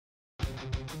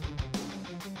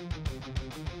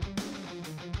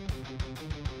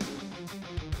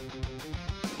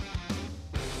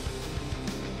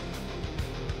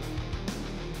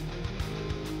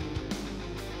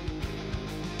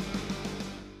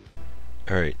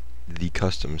Alright, the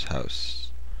Customs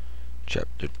House,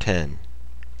 Chapter 10.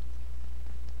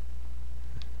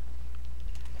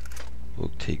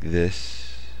 We'll take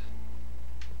this.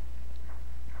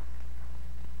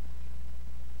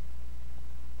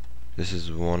 This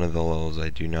is one of the levels I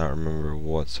do not remember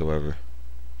whatsoever,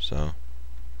 so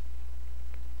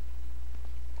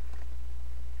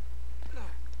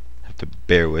have to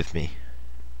bear with me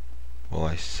while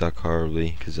I suck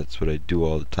horribly, because that's what I do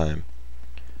all the time.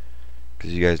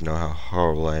 Because you guys know how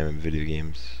horrible I am in video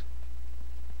games.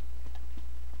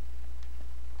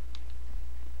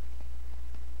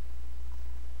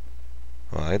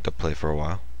 Well, I had to play for a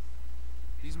while.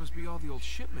 These must be all the old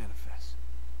ship manifests.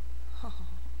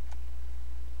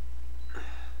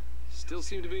 Still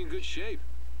seem to be in good shape.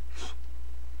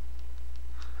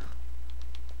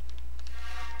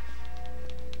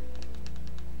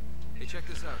 Hey, check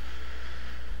this out.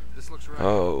 This looks right.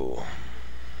 Oh.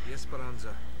 The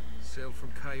Esperanza sailed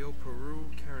from Callao, Peru,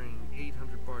 carrying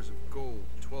 800 bars of gold,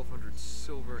 1,200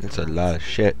 silver. That's a lot of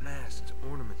shit. Masked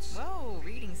ornaments. Whoa,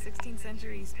 reading 16th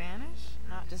century Spanish?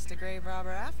 Not just a grave robber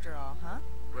after all, huh?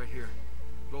 Right here.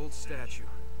 Gold statue.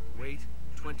 Weight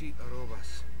 20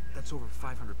 arrobas. That's over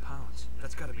 500 pounds.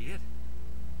 That's gotta be it.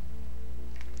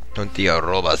 20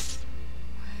 arrobas.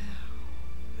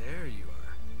 There you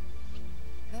are.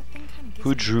 That thing kind of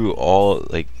Who drew all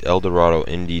like El Dorado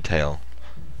in detail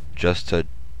just to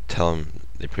tell him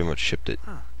they pretty much shipped it?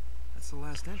 Huh. That's the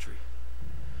last entry.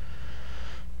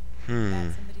 That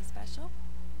somebody special?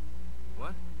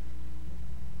 What?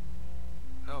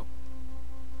 Oh.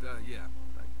 Yeah.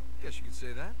 I guess you could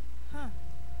say that. Huh.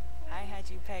 I had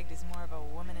you pegged as more of a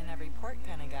woman in every port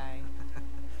kind of guy.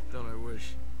 Don't I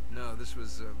wish? No, this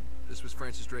was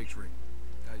Francis Drake's ring.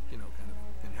 I, kind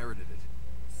of inherited it.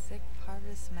 Sic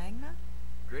parvis magna?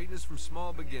 Greatness from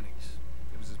small beginnings.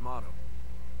 It was his motto.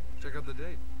 Check out the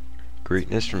date.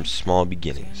 Greatness from small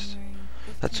beginnings. January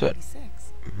That's what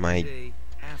 1586. my Day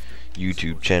after.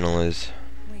 YouTube channel is.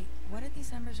 Wait, what are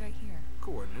these numbers right here?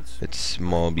 Coordinates. It's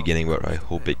small beginning, but I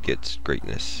hope it gets Oh,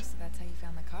 greatness. so that's how you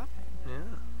found the coffin.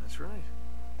 Yeah, that's right.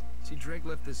 See, Drake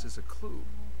left this as a clue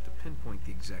to pinpoint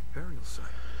the exact burial site.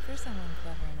 For someone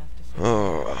clever enough to figure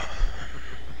Oh,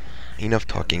 enough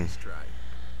talking. Nice try.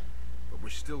 But we're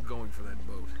still going for that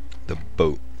boat. The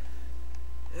boat.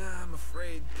 Yeah, I'm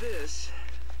afraid this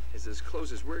is as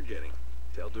close as we're getting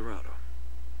to El Dorado.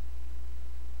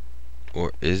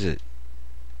 Or is it?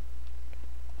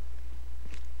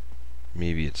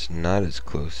 Maybe it's not as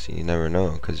close. You never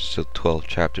know, because there's still 12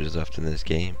 chapters left in this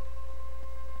game.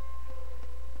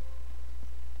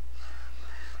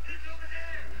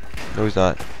 No, he's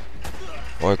not.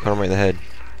 Oh, I caught him right in the head.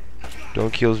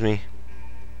 Don't kills me.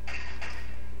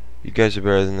 You guys are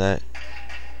better than that.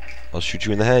 I'll shoot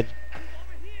you in the head.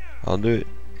 I'll do it.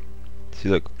 See,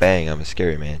 look, bang, I'm a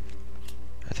scary man.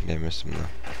 I think I missed him though.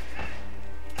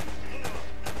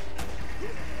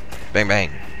 Bang,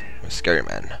 bang. I'm a scary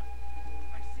man.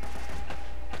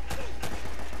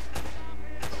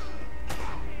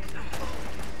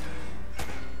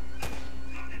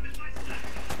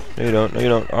 No you don't, no you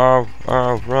don't. Oh,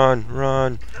 oh, run,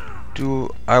 run.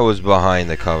 Dude, I was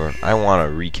behind the cover. I want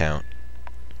to recount.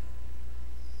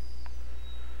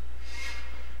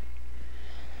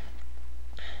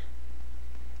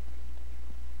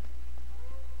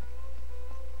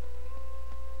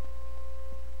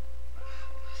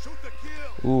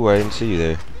 Ooh, I didn't see you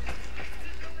there.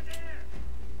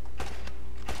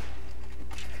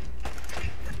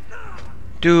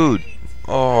 Dude!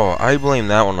 Oh, I blame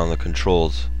that one on the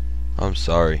controls. I'm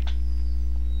sorry.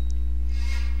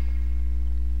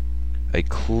 I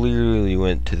clearly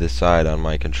went to the side on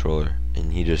my controller,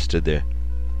 and he just stood there.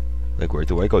 Like, where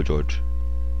do I go, George?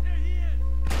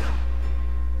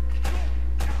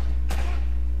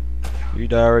 You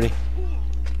die already?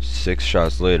 6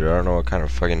 shots later. I don't know what kind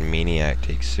of fucking maniac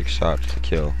takes 6 shots to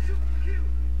kill.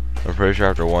 I'm pretty sure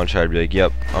after 1 shot I'd be like,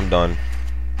 yep, I'm done.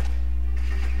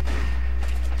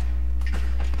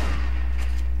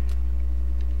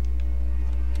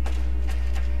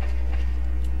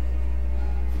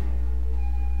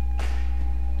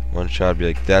 One shot I'd be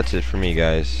like, that's it for me,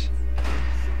 guys.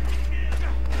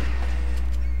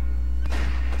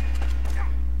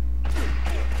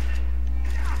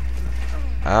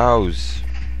 Ows.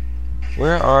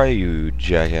 Where are you,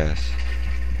 jackass?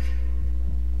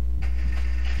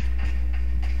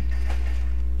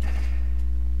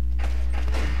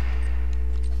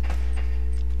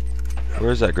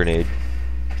 Where's that grenade?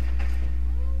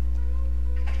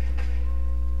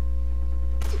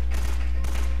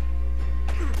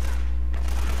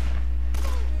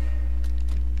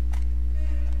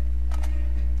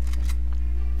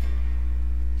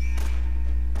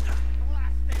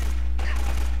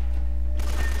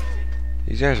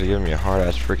 These guys are giving me a hard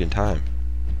ass freaking time.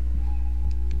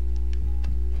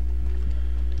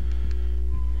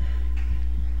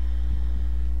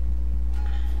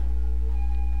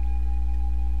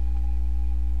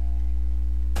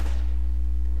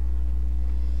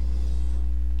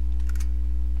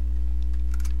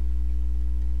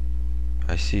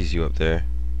 I sees you up there.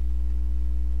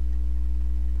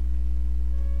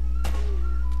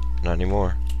 Not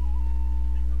anymore.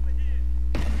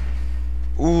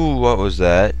 Ooh, what was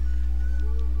that?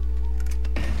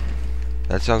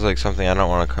 That sounds like something I don't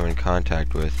want to come in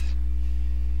contact with.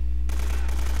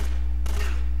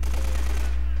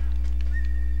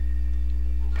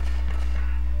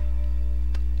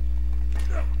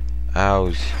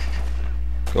 Ows.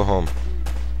 Go home.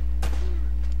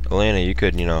 Elena, you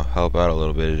could, help out a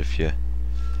little bit if you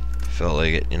felt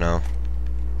like it,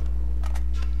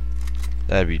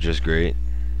 That'd be just great.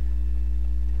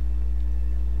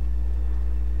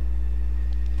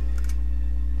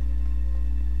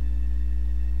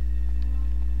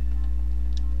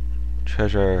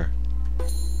 Treasure.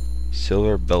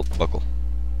 Silver belt buckle.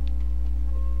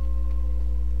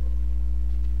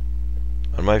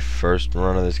 On my first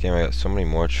run of this game, I got so many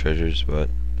more treasures, but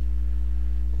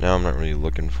now I'm not really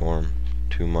looking for them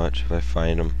too much. If I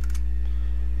find them,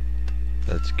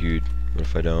 that's good. But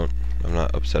if I don't, I'm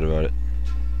not upset about it.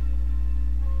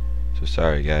 So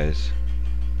sorry, guys.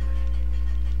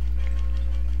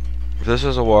 If this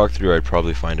was a walkthrough, I'd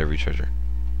probably find every treasure.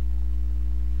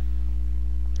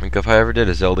 Like, if I ever did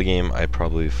a Zelda game, I'd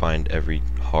probably find every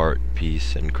heart,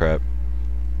 piece, and crap.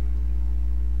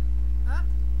 Oh, I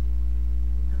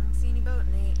don't see any boat,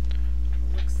 Nate.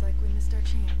 Looks like we missed our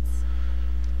chance.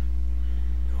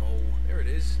 No, there it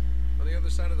is. On the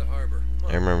other side of the harbor. Come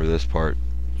I on. remember this part,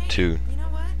 Hey, too. you know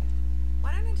what?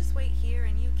 Why don't I just wait here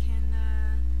and you can,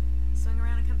 swing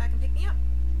around and come back and pick me up?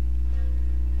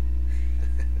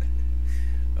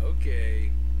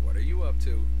 Okay, what are you up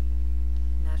to?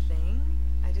 Nothing.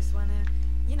 I just want to,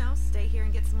 stay here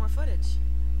and get some more footage.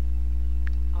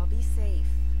 I'll be safe.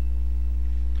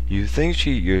 You think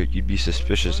you'd be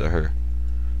suspicious of her?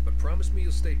 But promise me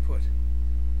you'll stay put.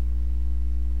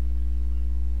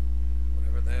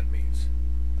 Whatever that means.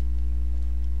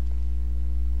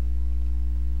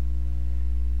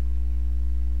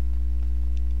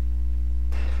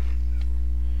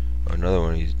 Oh, another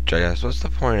one of these giants. What's the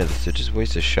point of this? It just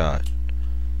wastes a shot.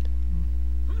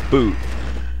 Boot.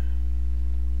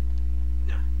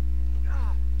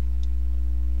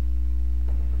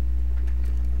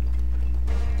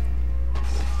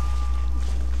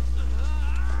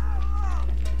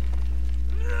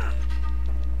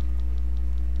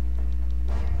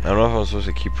 I don't know if I'm supposed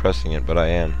to keep pressing it, but I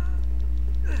am.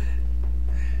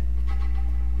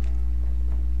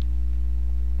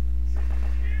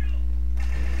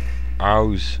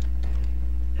 Ows.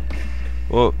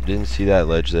 Whoa, didn't see that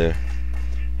ledge there.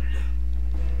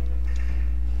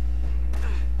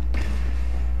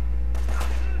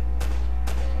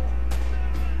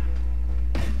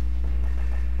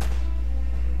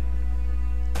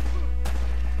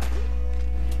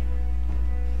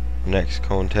 Next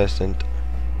contestant.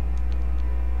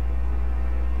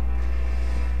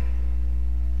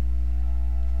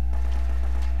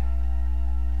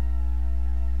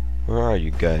 Where are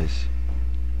you guys?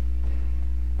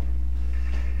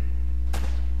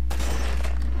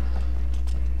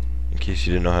 In case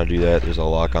you didn't know how to do that, there's a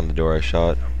lock on the door I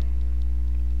shot.